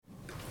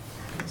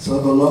So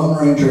the Lone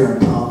Ranger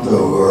and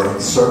Tonto are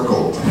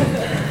encircled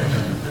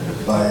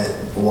by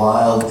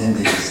wild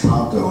Indians.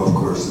 Tonto, of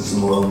course, is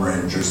the Lone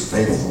Ranger's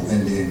faithful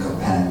Indian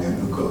companion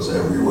who goes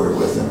everywhere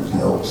with him and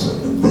helps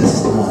him. And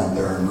this time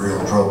they're in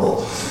real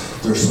trouble.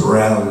 They're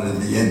surrounded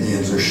and the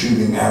Indians are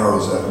shooting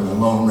arrows at them. The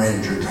Lone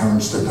Ranger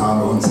turns to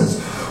Tonto and says,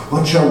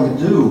 "What shall we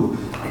do?"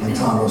 And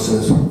Tonto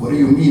says, "What do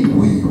you mean,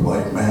 we,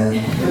 white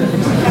man?"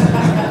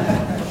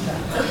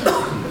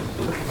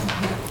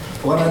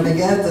 When I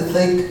began to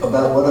think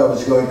about what I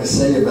was going to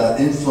say about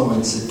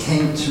influence, it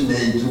came to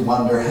me to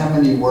wonder how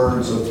many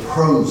words of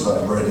prose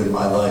I've read in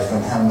my life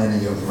and how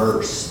many of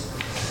verse.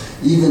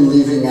 Even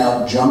leaving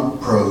out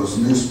junk prose,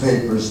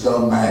 newspapers,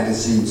 dumb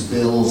magazines,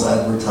 bills,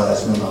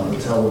 advertisement on the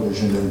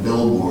television and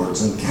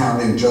billboards, and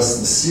counting just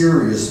the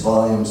serious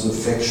volumes of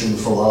fiction,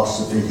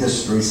 philosophy,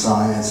 history,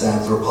 science,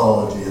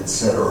 anthropology,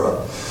 etc.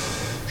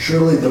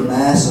 Surely the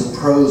mass of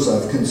prose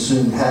I've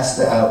consumed has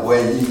to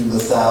outweigh even the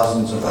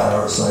thousands of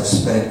hours I've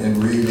spent in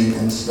reading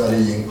and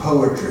studying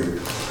poetry.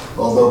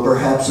 Although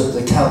perhaps if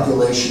the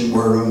calculation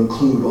were to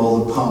include all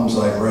the poems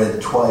I've read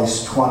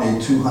twice,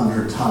 20,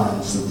 200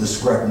 times, the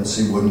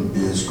discrepancy wouldn't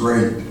be as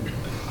great.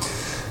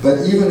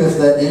 But even if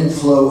that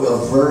inflow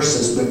of verse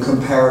has been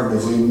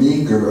comparatively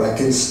meager, I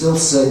can still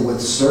say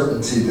with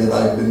certainty that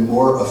I've been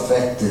more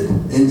affected,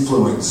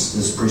 influenced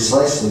is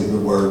precisely the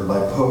word, by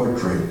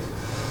poetry.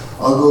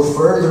 I'll go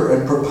further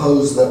and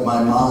propose that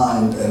my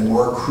mind, and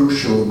more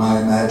crucial,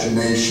 my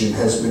imagination,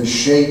 has been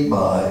shaped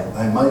by,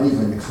 I might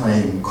even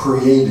claim,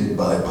 created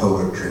by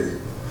poetry.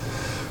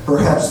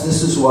 Perhaps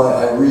this is why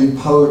I read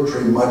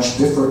poetry much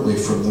differently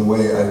from the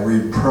way I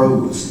read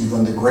prose,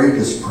 even the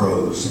greatest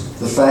prose.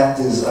 The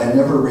fact is, I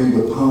never read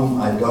a poem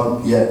I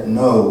don't yet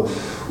know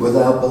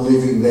without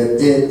believing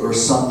that it or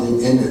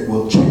something in it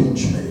will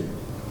change me.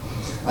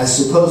 I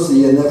suppose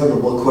the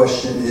inevitable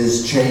question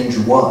is, change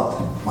what?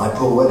 My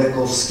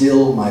poetical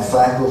skill, my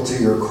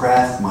faculty or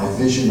craft, my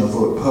vision of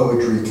what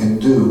poetry can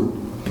do.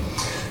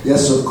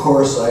 Yes, of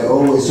course, I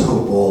always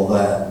hope all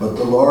that, but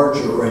the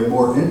larger and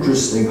more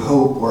interesting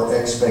hope or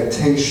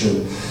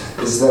expectation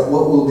is that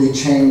what will be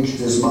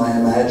changed is my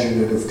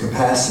imaginative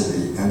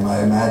capacity and my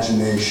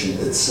imagination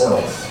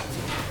itself.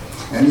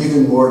 An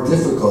even more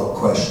difficult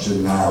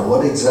question now,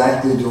 what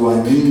exactly do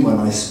I mean when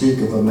I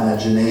speak of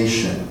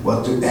imagination?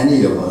 What do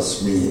any of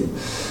us mean?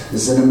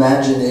 Is an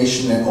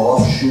imagination an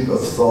offshoot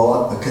of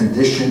thought, a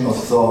condition of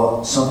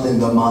thought, something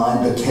the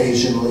mind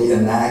occasionally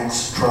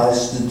enacts,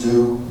 tries to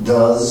do,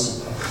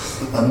 does?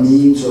 A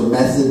means or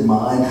method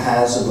mind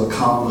has of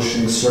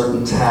accomplishing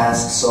certain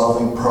tasks,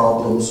 solving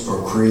problems,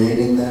 or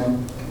creating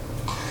them?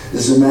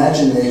 Is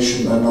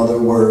imagination, in other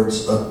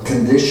words, a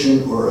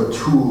condition or a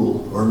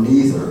tool, or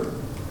neither?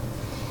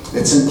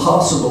 It's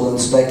impossible in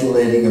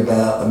speculating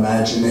about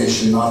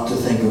imagination not to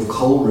think of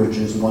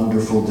Coleridge's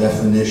wonderful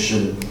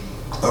definition,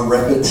 a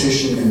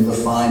repetition in the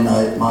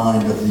finite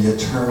mind of the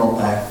eternal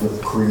act of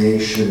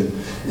creation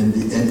in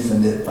the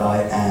infinite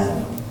I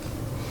am.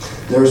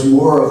 There's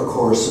more, of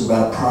course,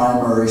 about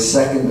primary,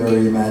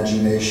 secondary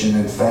imagination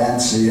and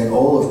fancy, and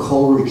all of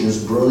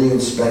Coleridge's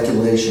brilliant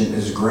speculation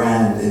is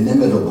grand,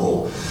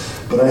 inimitable.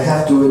 But I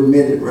have to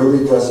admit it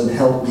really doesn't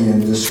help me in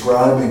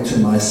describing to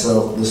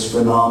myself this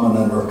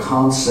phenomenon or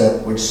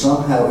concept which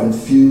somehow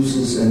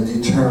infuses and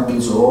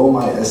determines all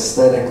my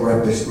aesthetic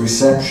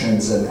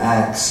receptions and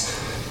acts,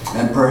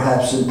 and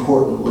perhaps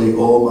importantly,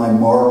 all my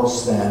moral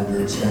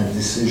standards and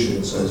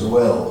decisions as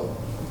well.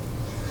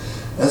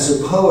 As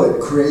a poet,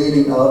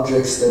 creating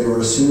objects that are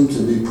assumed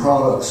to be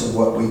products of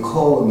what we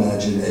call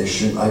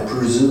imagination, I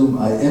presume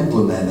I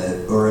implement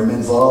it or am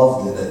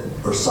involved in it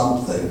or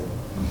something.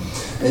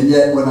 And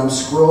yet, when I'm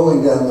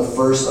scrolling down the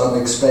first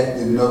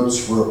unexpected notes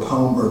for a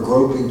poem or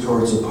groping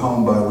towards a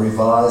poem by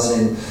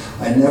revising,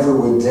 I never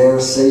would dare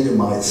say to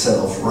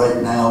myself,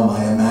 right now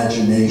my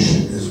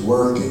imagination is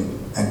working,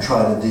 and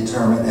try to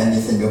determine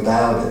anything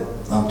about it.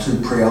 I'm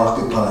too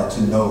preoccupied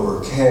to know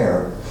or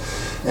care.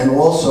 And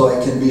also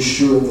I can be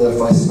sure that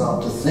if I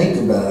stop to think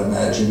about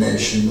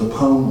imagination, the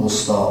poem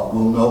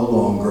will no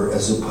longer,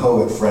 as a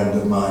poet friend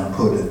of mine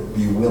put it,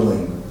 be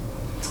willing.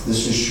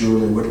 This is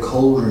surely what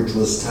Coleridge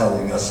was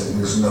telling us in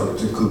his note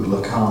to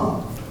Kubla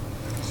Khan.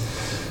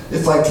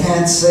 If I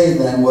can't say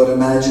then what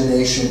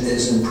imagination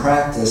is in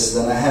practice,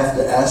 then I have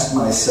to ask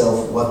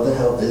myself, what the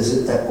hell is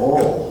it at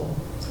all?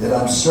 Yet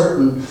I'm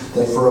certain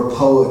that for a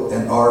poet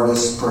and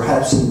artist,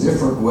 perhaps in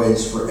different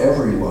ways for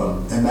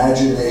everyone,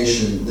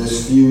 imagination,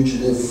 this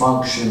fugitive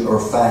function or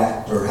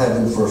fact, or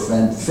heaven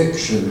forfend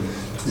fiction,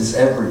 is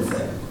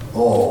everything,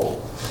 all.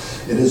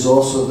 It is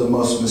also the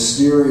most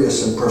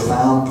mysterious and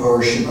profound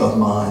portion of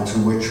mind to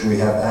which we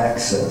have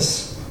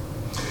access.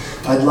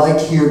 I'd like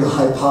here to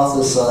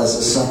hypothesize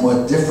a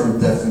somewhat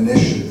different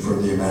definition for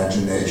the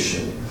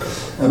imagination.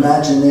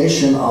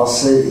 Imagination, I'll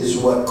say, is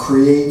what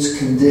creates,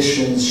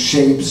 conditions,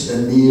 shapes,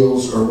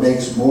 anneals, or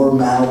makes more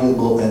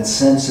malleable and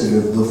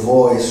sensitive the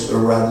voice, or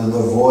rather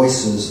the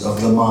voices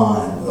of the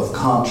mind, of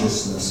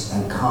consciousness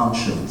and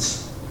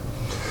conscience.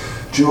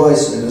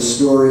 Joyce, in a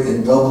story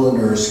in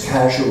Dubliners,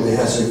 casually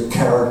has a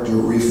character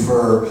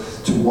refer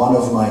to one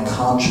of my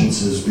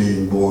consciences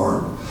being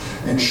born.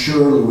 And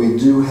surely we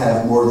do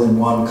have more than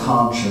one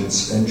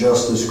conscience, and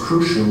just as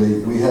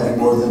crucially, we have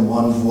more than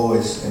one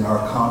voice in our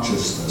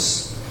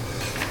consciousness.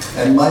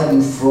 And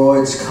mightn't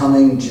Freud's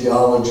cunning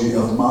geology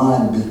of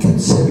mind be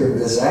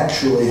considered as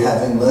actually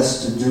having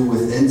less to do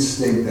with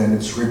instinct and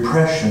its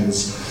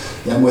repressions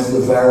than with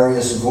the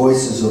various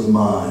voices of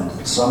mind,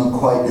 some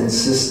quite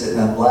insistent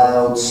and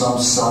loud, some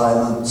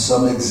silent,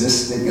 some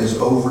existing as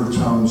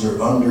overtones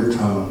or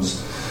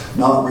undertones,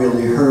 not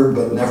really heard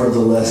but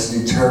nevertheless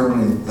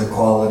determining the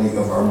quality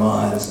of our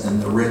minds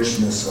and the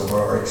richness of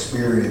our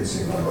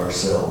experiencing of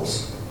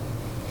ourselves.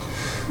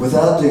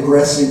 Without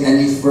digressing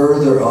any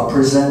further, I'll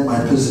present my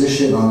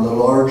position on the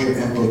larger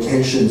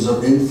implications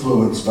of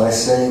influence by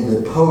saying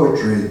that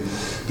poetry,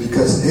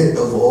 because it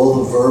of all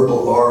the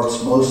verbal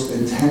arts most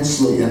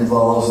intensely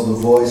involves the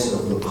voice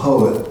of the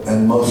poet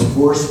and most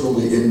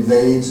forcefully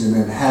invades and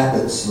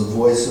inhabits the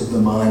voice of the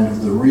mind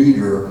of the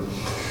reader,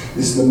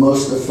 is the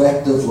most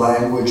effective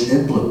language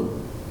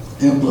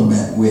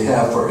implement we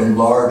have for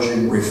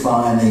enlarging,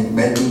 refining,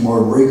 making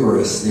more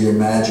rigorous the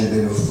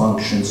imaginative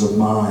functions of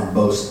mind,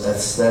 both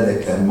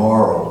aesthetic and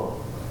moral.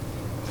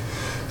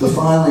 The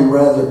finally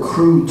rather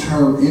crude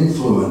term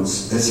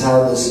influence is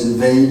how this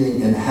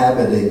invading,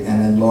 inhabiting,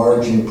 and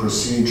enlarging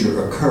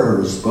procedure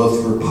occurs,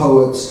 both for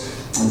poets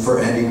and for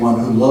anyone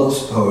who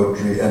loves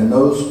poetry and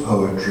knows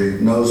poetry,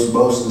 knows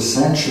most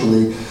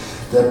essentially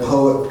that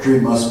poetry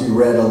must be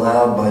read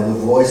aloud by the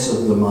voice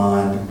of the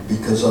mind,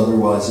 because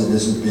otherwise it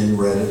isn't being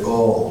read at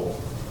all.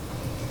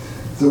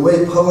 The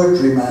way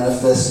poetry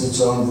manifests its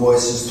own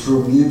voice is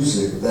through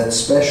music, that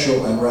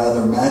special and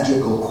rather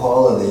magical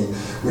quality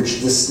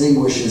which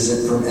distinguishes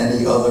it from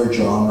any other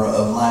genre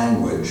of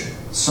language.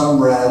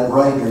 Some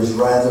writers,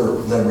 rather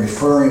than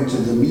referring to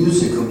the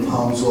music of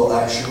poems, will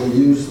actually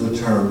use the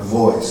term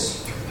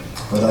voice.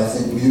 But I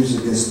think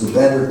music is the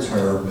better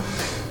term,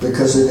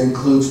 because it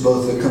includes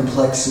both the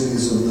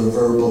complexities of the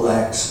verbal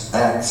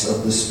acts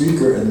of the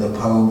speaker in the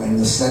poem and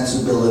the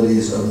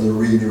sensibilities of the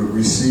reader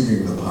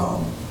receiving the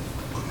poem.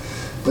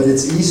 But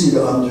it's easy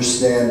to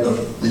understand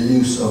the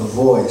use of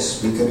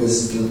voice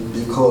because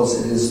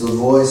it is the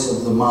voice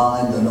of the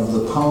mind and of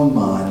the poem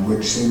mind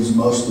which seems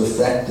most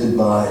affected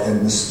by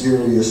and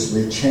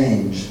mysteriously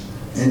changed,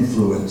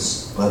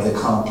 influenced by the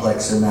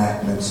complex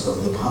enactments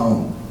of the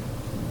poem.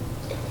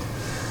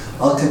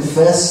 I'll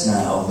confess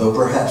now, though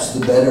perhaps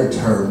the better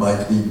term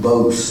might be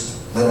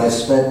boast, that I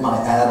spent my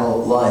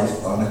adult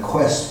life on a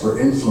quest for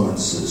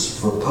influences,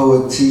 for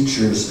poet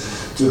teachers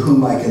to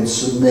whom I can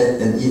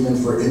submit, and even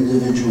for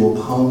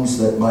individual poems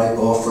that might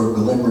offer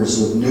glimmers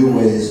of new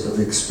ways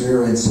of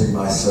experiencing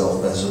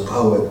myself as a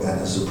poet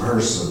and as a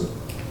person.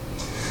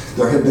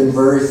 There have been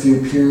very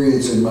few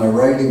periods in my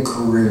writing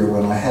career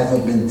when I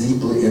haven't been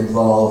deeply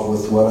involved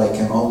with what I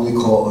can only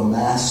call a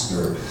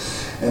master.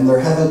 And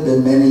there haven't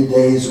been many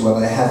days when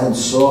I haven't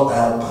sought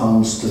out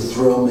poems to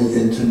thrill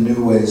me into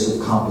new ways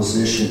of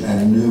composition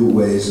and new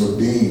ways of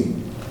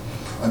being.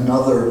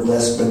 Another,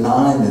 less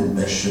benign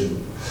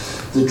admission.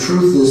 The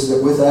truth is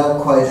that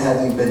without quite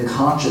having been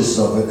conscious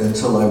of it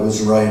until I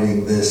was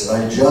writing this,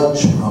 I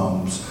judge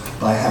poems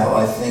by how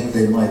I think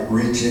they might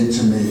reach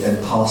into me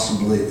and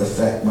possibly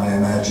affect my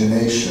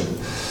imagination.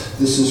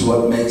 This is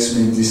what makes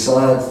me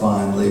decide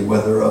finally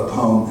whether a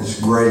poem is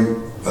great,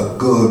 a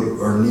good,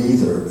 or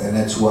neither, and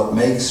it's what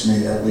makes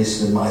me, at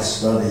least in my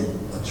study,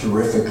 a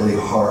terrifically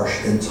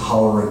harsh,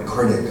 intolerant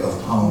critic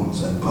of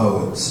poems and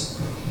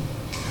poets.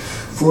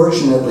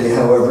 Fortunately,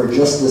 however,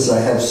 just as I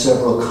have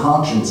several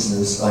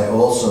consciences, I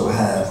also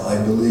have,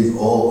 I believe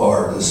all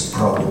artists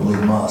probably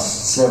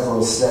must,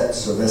 several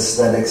sets of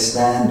aesthetic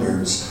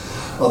standards.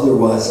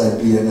 Otherwise,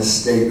 I'd be in a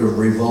state of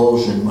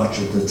revulsion much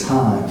of the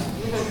time.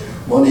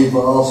 One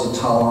evolves a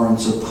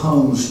tolerance of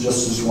poems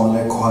just as one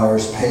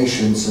acquires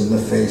patience in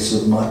the face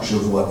of much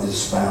of what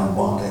is found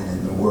wanting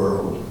in the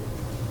world.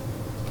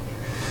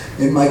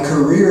 In my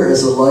career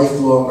as a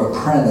lifelong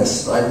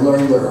apprentice, I've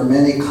learned there are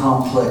many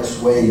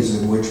complex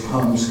ways in which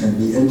poems can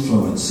be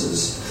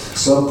influences.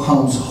 Some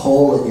poems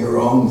haul at your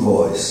own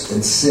voice,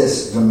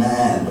 insist,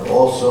 demand,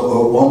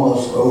 also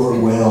almost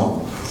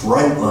overwhelm,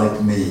 write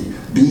like me,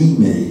 be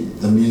me,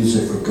 the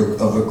music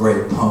of a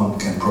great poem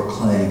can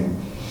proclaim.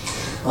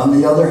 On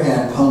the other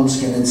hand, poems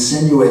can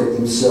insinuate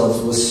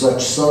themselves with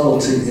such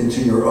subtlety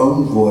into your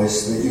own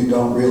voice that you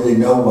don't really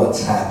know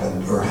what's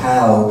happened or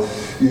how.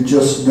 You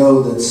just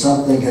know that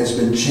something has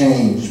been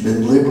changed,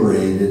 been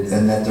liberated,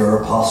 and that there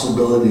are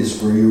possibilities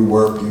for your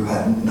work you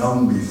hadn't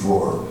known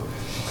before.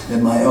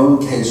 In my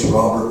own case,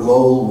 Robert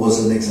Lowell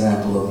was an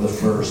example of the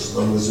first,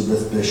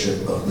 Elizabeth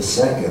Bishop of the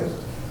second.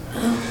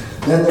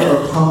 Then there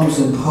are poems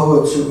and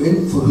poets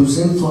whose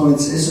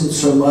influence isn't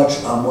so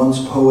much on one's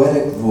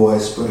poetic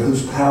voice, but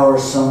whose power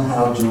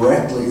somehow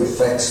directly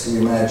affects the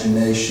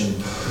imagination.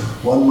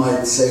 One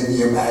might say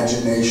the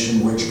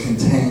imagination which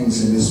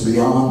contains and is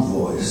beyond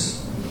voice.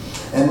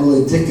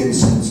 Emily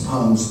Dickinson's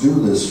poems do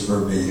this for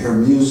me. Her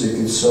music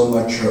is so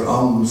much her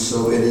own,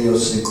 so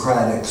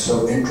idiosyncratic,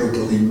 so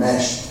intricately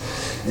meshed.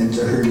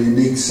 into her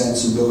unique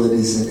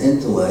sensibilities and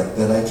intellect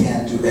that I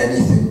can't do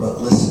anything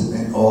but listen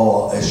in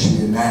awe as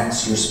she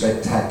enacts her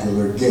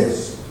spectacular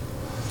gift.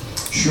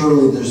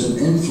 Surely there's an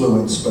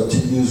influence, but to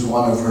use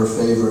one of her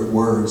favorite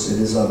words,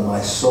 it is on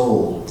my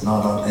soul,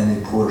 not on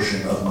any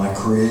portion of my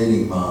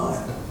creating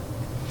mind.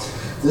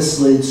 This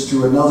leads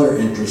to another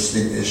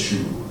interesting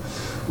issue.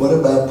 What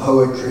about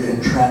poetry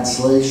and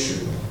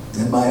translation?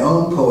 In my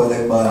own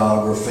poetic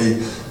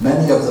biography,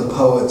 many of the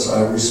poets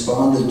I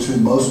responded to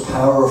most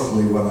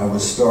powerfully when I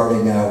was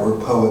starting out were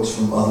poets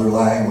from other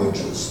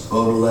languages.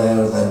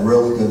 Baudelaire, then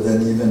Rilke,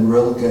 then even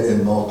Rilke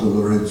in Malte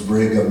Lorenz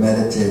Briga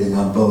meditating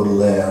on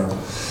Baudelaire.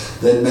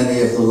 Then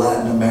many of the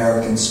Latin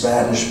American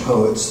Spanish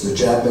poets, the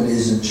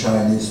Japanese and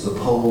Chinese, the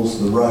Poles,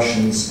 the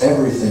Russians,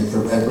 everything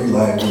from every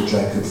language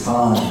I could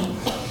find.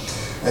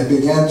 I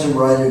began to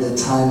write at a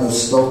time of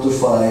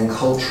stultifying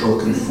cultural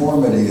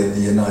conformity in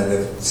the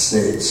United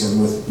States, and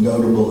with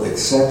notable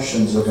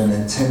exceptions of an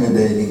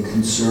intimidating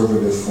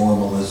conservative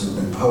formalism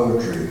in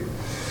poetry.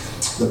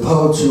 The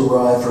poets who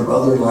arrived from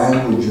other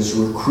languages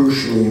were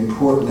crucially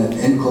important in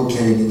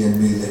inculcating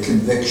in me the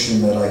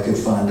conviction that I could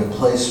find a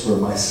place for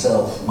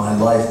myself, my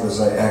life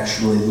as I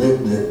actually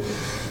lived it,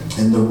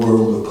 in the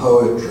world of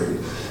poetry,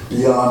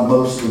 beyond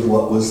most of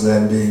what was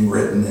then being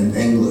written in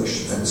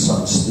English, and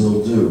some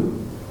still do.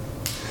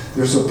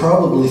 There's a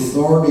probably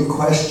thorny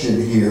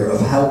question here of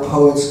how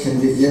poets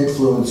can be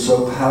influenced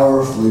so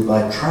powerfully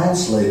by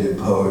translated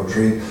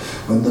poetry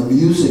when the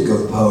music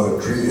of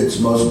poetry, its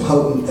most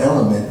potent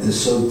element, is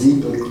so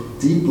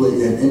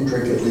deeply and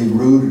intricately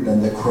rooted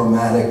in the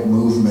chromatic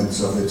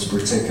movements of its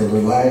particular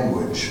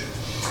language.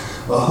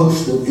 A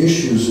host of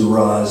issues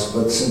arise,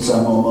 but since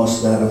I'm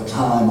almost out of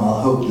time, I'll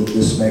hope that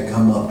this may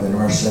come up in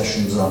our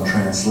sessions on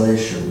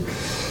translation.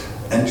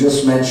 And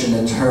just mention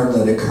a term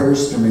that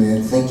occurs to me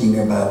in thinking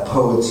about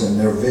poets and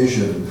their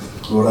vision,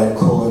 what I'd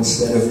call,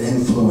 instead of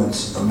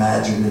influence,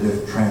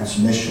 imaginative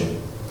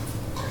transmission.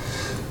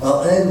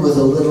 I'll end with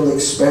a little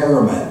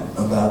experiment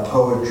about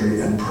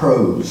poetry and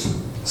prose.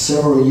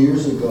 Several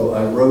years ago,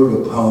 I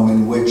wrote a poem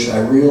in which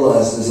I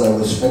realized as I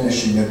was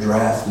finishing a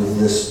draft of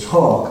this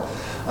talk,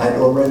 I'd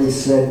already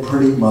said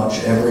pretty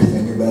much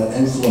everything about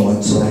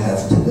influence I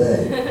have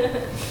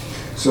today.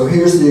 So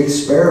here's the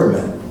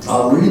experiment.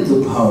 I'll read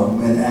the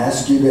poem and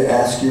ask you to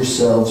ask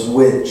yourselves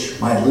which,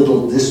 my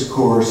little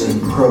discourse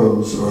in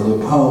prose or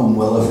the poem,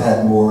 will have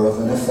had more of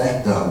an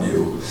effect on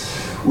you,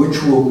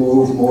 which will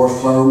move more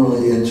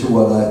firmly into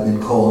what I've been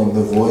calling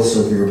the voice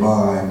of your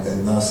mind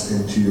and thus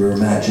into your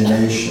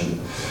imagination,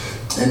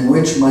 and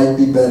which might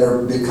be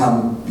better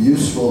become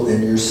useful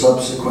in your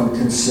subsequent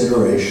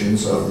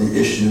considerations of the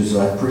issues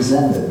I've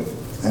presented.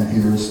 And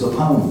here is the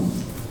poem,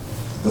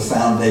 The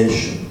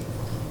Foundation.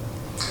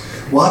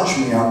 Watch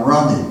me, I'm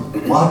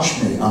running.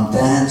 Watch me, I'm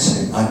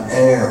dancing, I'm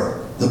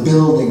air. The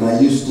building I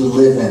used to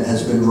live in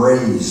has been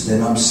raised,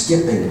 and I'm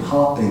skipping,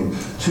 hopping,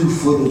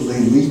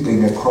 two-footedly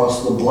leaping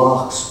across the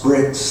blocks,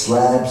 bricks,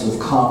 slabs of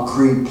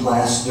concrete,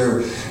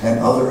 plaster, and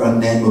other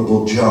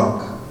unnameable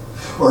junk.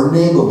 Or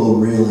nameable,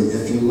 really,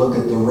 if you look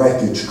at the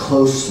wreckage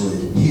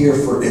closely. Here,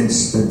 for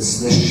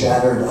instance, this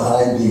shattered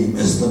I-beam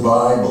is the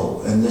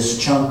Bible, and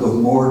this chunk of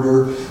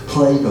mortar,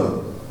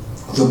 Plato,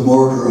 the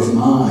mortar of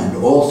mind,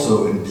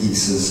 also in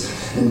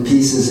pieces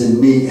in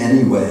me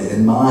anyway,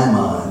 in my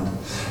mind.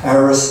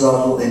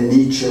 Aristotle and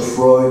Nietzsche,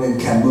 Freud and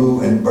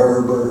Camus and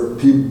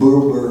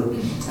Buber,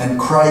 and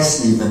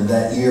Christ even,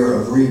 that year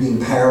of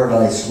reading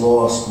Paradise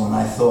Lost when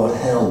I thought,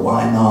 hell,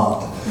 why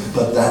not?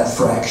 But that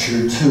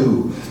fractured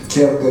too.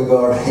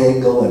 Kierkegaard,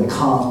 Hegel and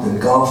Kant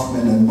and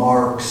Goffman and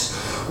Marx,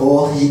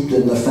 all heaped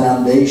in the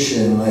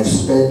foundation, and I've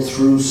sped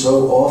through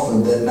so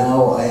often that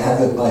now I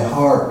have it by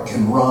heart,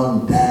 can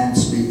run,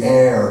 dance, be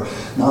air,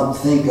 not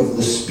think of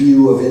the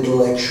spew of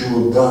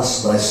intellectual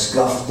dust I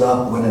scuffed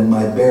up when in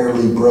my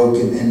barely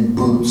broken-in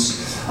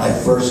boots I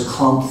first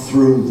clumped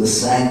through the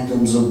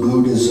sanctums of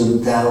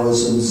Buddhism,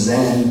 Taoism,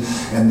 Zen,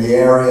 and the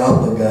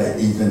Areopagite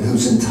even,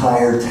 whose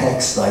entire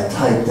text I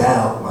typed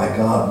out. My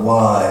God,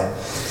 why?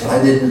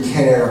 I didn't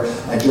care.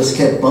 I just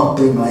kept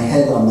bumping my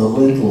head on the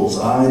lintels.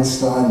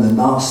 Einstein, the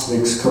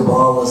Gnostics,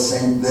 Kabbalah,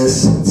 Saint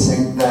this and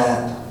Saint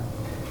that.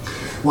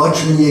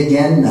 Watch me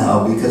again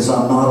now, because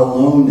I'm not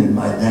alone in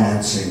my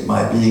dancing,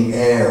 my being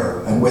air,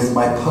 and with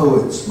my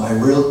poets, my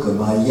Rilke,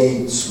 my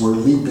Yeats, we're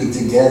leaping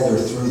together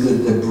through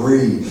the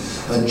debris,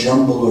 a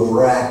jumble of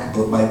wrack,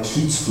 but my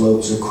Keats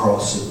floats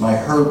across it, my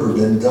Herbert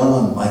and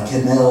Donne, my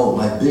Cannell,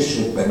 my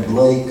Bishop and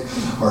Blake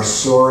are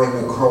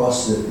soaring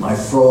across it, my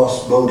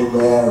Frost,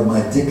 Baudelaire,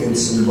 my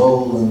Dickinson,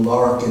 Lowell and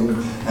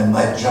Larkin, and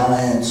my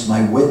giants,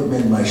 my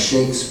Whitman, my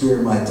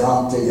Shakespeare, my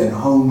Dante and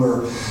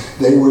Homer.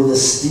 They were the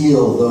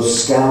steel, though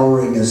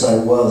scouring as I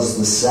was,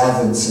 the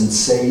savants and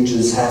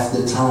sages half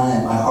the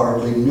time, I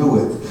hardly knew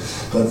it.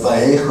 But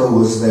Vallejo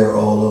was there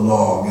all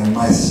along, and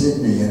my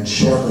Sidney and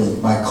Shelley,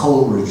 my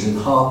Coleridge and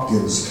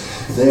Hopkins,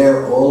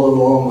 there all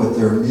along with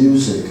their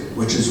music,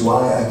 which is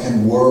why I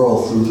can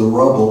whirl through the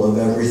rubble of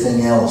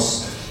everything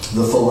else,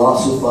 The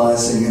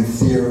philosophizing and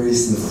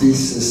theories, the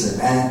thesis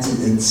and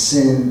ante and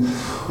sin,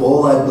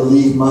 all I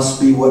believe must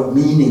be what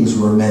meanings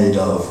were made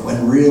of,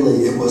 when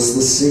really it was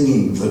the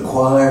singing, the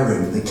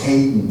choiring, the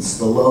cadence,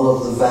 the lull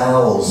of the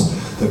vowels,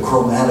 the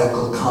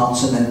chromatical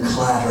consonant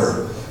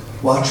clatter.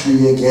 Watch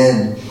me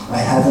again. I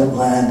haven't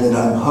landed.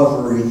 I'm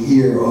hovering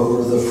here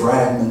over the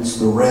fragments,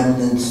 the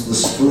remnants, the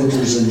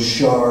splinters and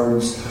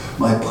shards.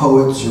 My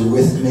poets are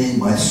with me,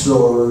 my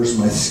soarers,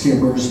 my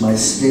skimmers, my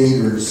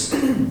skaters.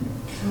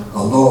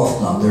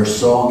 Aloft on their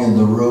song in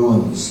the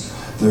ruins,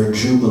 their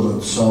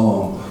jubilant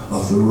song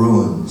of the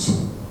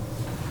ruins.